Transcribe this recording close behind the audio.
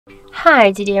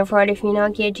Hi, today I'm for the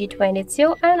Nokia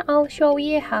G22 and I'll show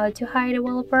you how to hide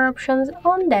developer options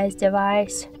on this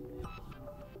device.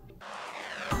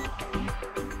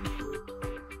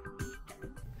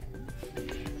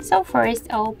 So first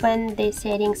open the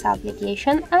settings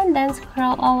application and then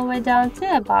scroll all the way down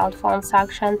to about phone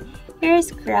section. Here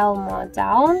scroll more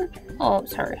down,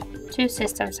 to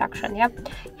system section.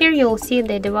 Here you'll see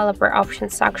the developer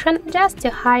options section. Just to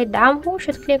hide them, we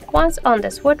should click once on the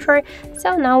switcher.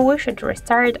 So now we should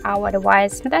restart our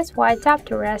device. That's why tap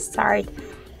the restart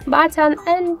button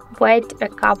and wait a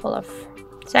couple of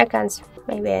seconds,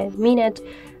 maybe a minute,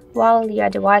 while your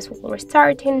device will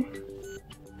restarting.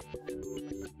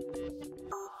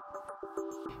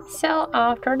 So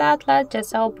after that, let's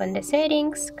just open the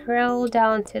settings, scroll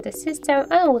down to the system,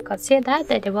 and we can see that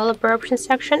the developer options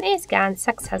section is gone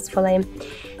successfully.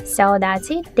 So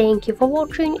that's it. Thank you for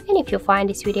watching, and if you find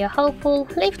this video helpful,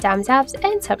 leave thumbs up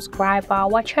and subscribe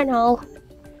our channel.